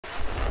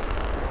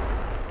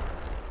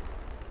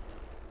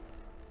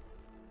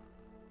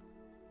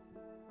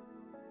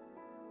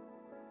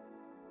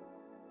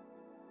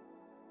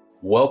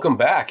Welcome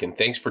back, and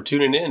thanks for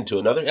tuning in to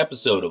another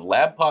episode of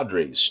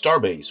LabPadre's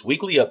Starbase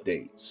Weekly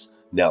Updates.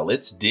 Now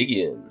let's dig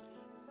in.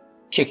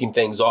 Kicking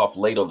things off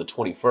late on the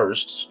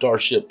 21st,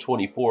 Starship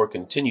 24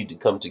 continued to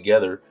come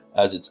together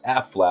as its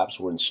aft flaps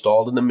were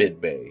installed in the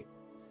mid-bay.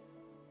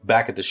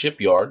 Back at the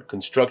shipyard,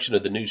 construction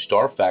of the new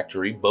Star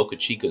Factory, Boca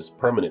Chica's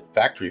permanent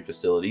factory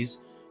facilities,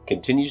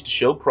 continues to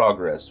show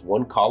progress,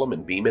 one column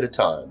and beam at a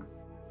time.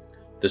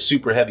 The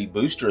Super Heavy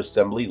booster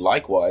assembly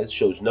likewise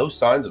shows no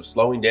signs of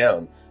slowing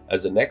down,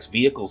 as the next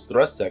vehicle's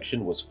thrust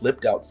section was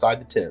flipped outside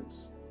the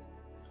tents.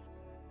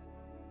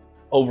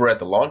 Over at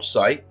the launch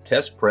site,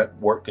 test prep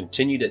work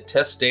continued at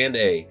Test Stand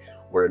A,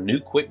 where a new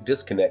Quick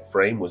Disconnect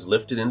frame was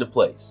lifted into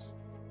place.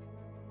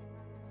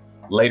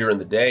 Later in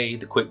the day,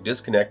 the Quick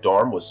Disconnect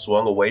arm was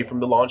swung away from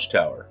the launch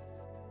tower.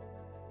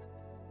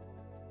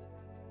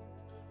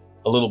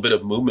 A little bit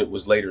of movement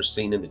was later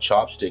seen in the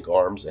chopstick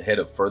arms ahead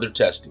of further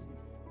testing.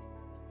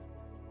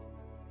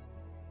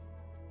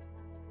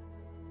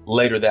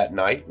 Later that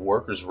night,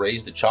 workers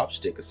raised the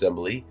chopstick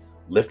assembly,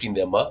 lifting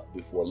them up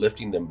before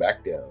lifting them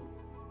back down.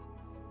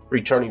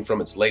 Returning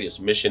from its latest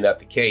mission at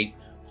the Cape,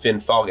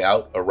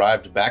 Falcon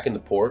arrived back in the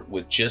port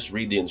with Just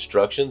Read the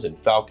Instructions and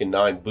Falcon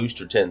 9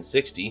 Booster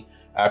 1060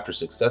 after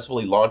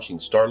successfully launching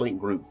Starlink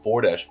Group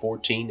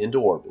 4-14 into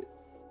orbit.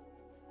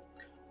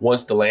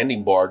 Once the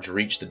landing barge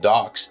reached the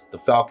docks, the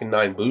Falcon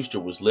 9 booster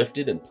was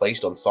lifted and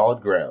placed on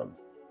solid ground.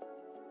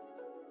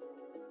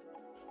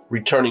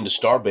 Returning to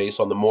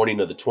Starbase on the morning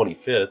of the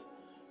 25th,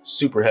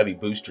 Super Heavy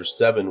Booster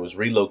 7 was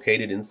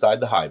relocated inside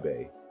the high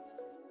bay.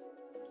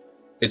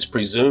 It's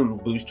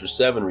presumed Booster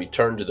 7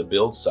 returned to the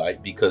build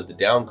site because the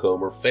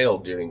downcomer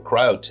failed during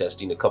cryo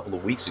testing a couple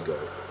of weeks ago.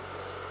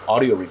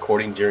 Audio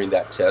recording during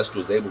that test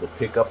was able to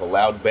pick up a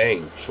loud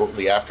bang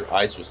shortly after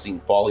ice was seen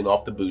falling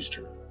off the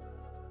booster.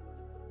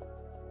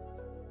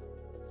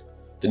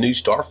 The new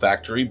Star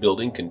Factory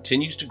building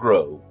continues to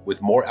grow,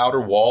 with more outer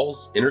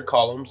walls, inner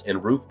columns,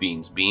 and roof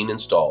beams being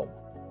installed.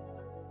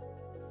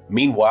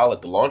 Meanwhile,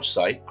 at the launch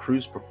site,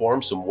 crews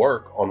performed some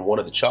work on one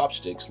of the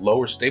chopstick's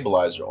lower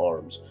stabilizer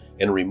arms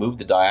and removed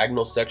the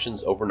diagonal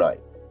sections overnight.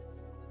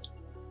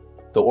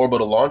 The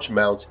orbital launch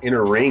mount's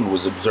inner ring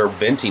was observed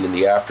venting in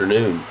the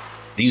afternoon.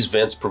 These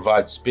vents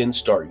provide spin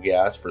start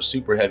gas for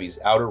Super Heavy's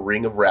outer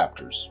ring of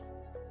Raptors.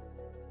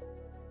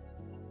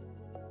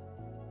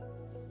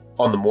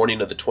 On the morning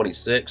of the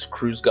 26th,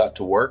 crews got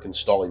to work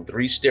installing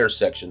 3 stair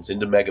sections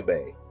into Mega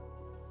Bay.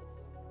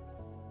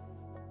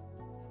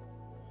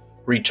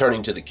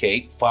 Returning to the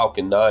Cape,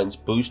 Falcon 9's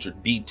booster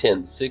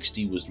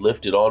B-1060 was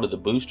lifted onto the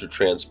booster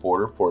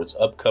transporter for its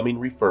upcoming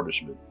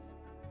refurbishment.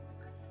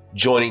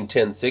 Joining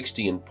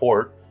 1060 in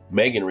port,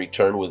 Megan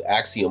returned with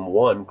Axiom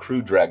 1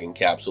 Crew Dragon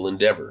capsule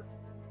Endeavour.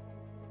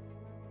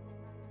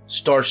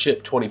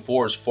 Starship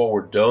 24's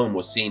forward dome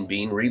was seen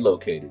being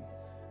relocated.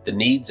 The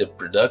needs of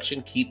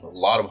production keep a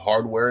lot of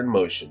hardware in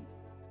motion.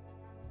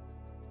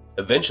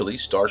 Eventually,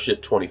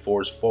 Starship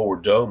 24's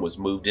forward dome was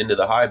moved into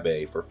the high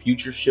bay for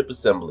future ship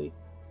assembly.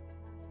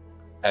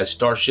 As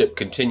Starship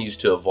continues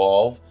to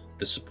evolve,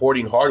 the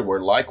supporting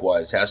hardware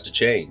likewise has to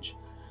change.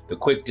 The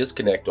Quick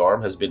Disconnect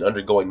arm has been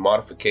undergoing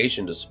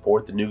modification to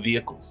support the new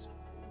vehicles.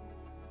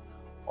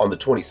 On the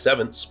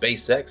 27th,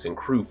 SpaceX and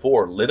Crew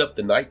 4 lit up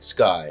the night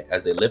sky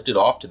as they lifted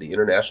off to the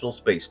International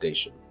Space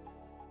Station.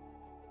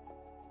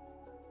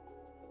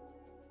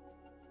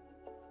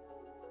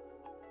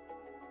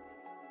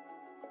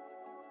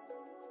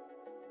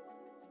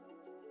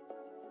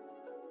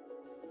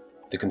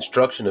 The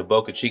construction of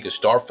Boca Chica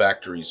Star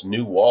Factory's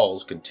new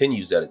walls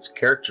continues at its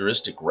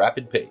characteristic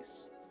rapid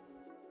pace.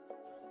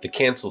 The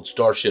canceled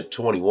Starship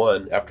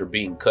 21, after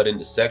being cut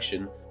into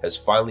section, has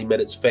finally met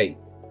its fate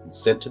and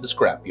sent to the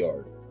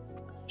scrapyard.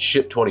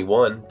 Ship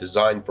 21,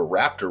 designed for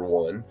Raptor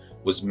 1,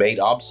 was made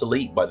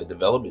obsolete by the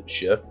development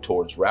shift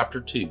towards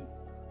Raptor 2.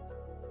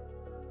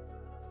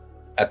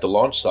 At the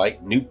launch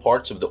site, new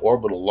parts of the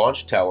orbital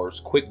launch tower's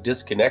Quick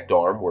Disconnect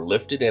arm were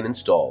lifted and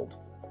installed.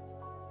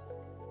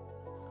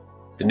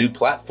 The new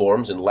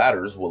platforms and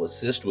ladders will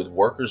assist with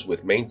workers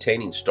with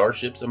maintaining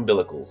Starship's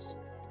umbilicals.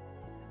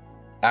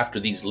 After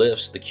these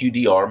lifts, the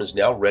QD arm is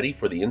now ready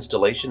for the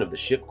installation of the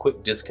ship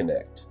Quick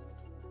Disconnect.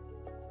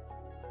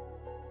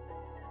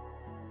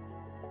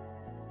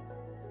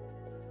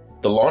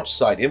 The launch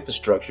site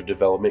infrastructure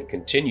development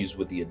continues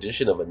with the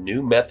addition of a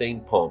new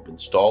methane pump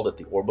installed at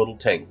the orbital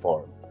tank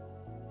farm.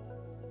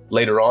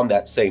 Later on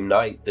that same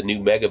night, the new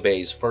Mega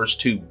Bay's first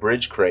 2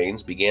 bridge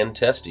cranes began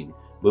testing,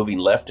 moving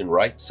left and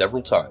right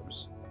several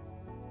times.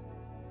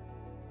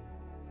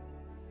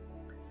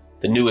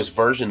 The newest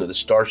version of the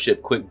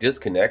Starship Quick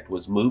Disconnect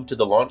was moved to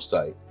the launch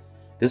site.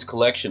 This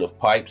collection of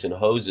pipes and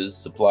hoses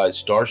supplies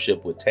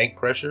Starship with tank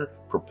pressure,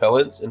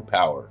 propellants, and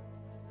power.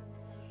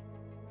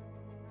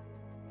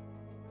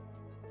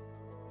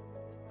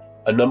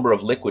 A number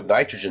of liquid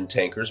nitrogen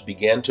tankers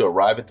began to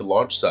arrive at the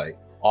launch site,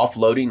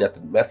 offloading at the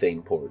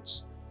methane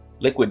ports.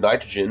 Liquid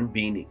nitrogen,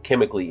 being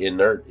chemically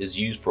inert, is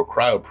used for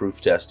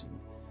cryoproof testing.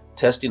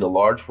 Testing a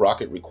large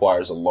rocket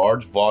requires a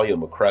large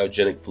volume of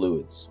cryogenic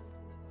fluids.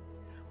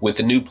 With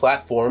the new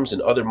platforms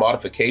and other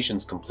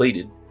modifications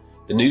completed,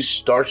 The new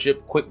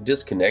Starship Quick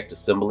Disconnect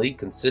assembly,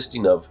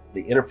 consisting of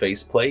the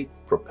interface plate,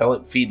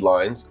 propellant feed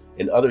lines,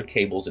 and other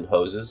cables and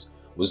hoses,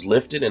 was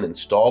lifted and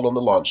installed on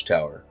the launch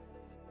tower.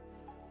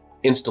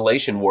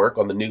 Installation work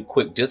on the new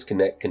Quick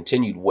Disconnect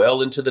continued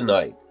well into the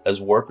night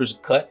as workers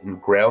cut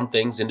and ground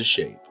things into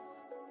shape.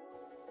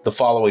 The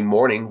following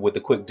morning, with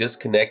the Quick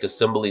Disconnect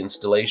assembly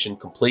installation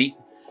complete,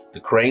 the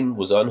crane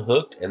was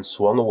unhooked and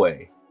swung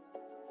away.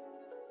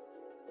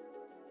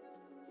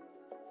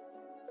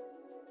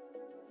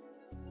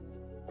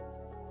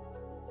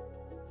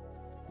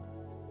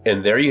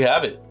 And there you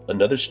have it,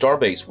 another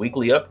Starbase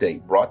weekly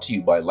update brought to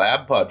you by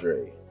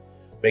LabPadre.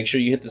 Make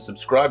sure you hit the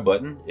subscribe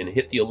button and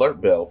hit the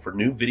alert bell for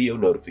new video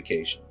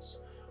notifications.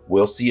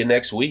 We'll see you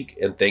next week,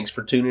 and thanks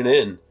for tuning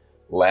in.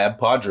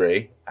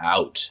 LabPadre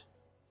out.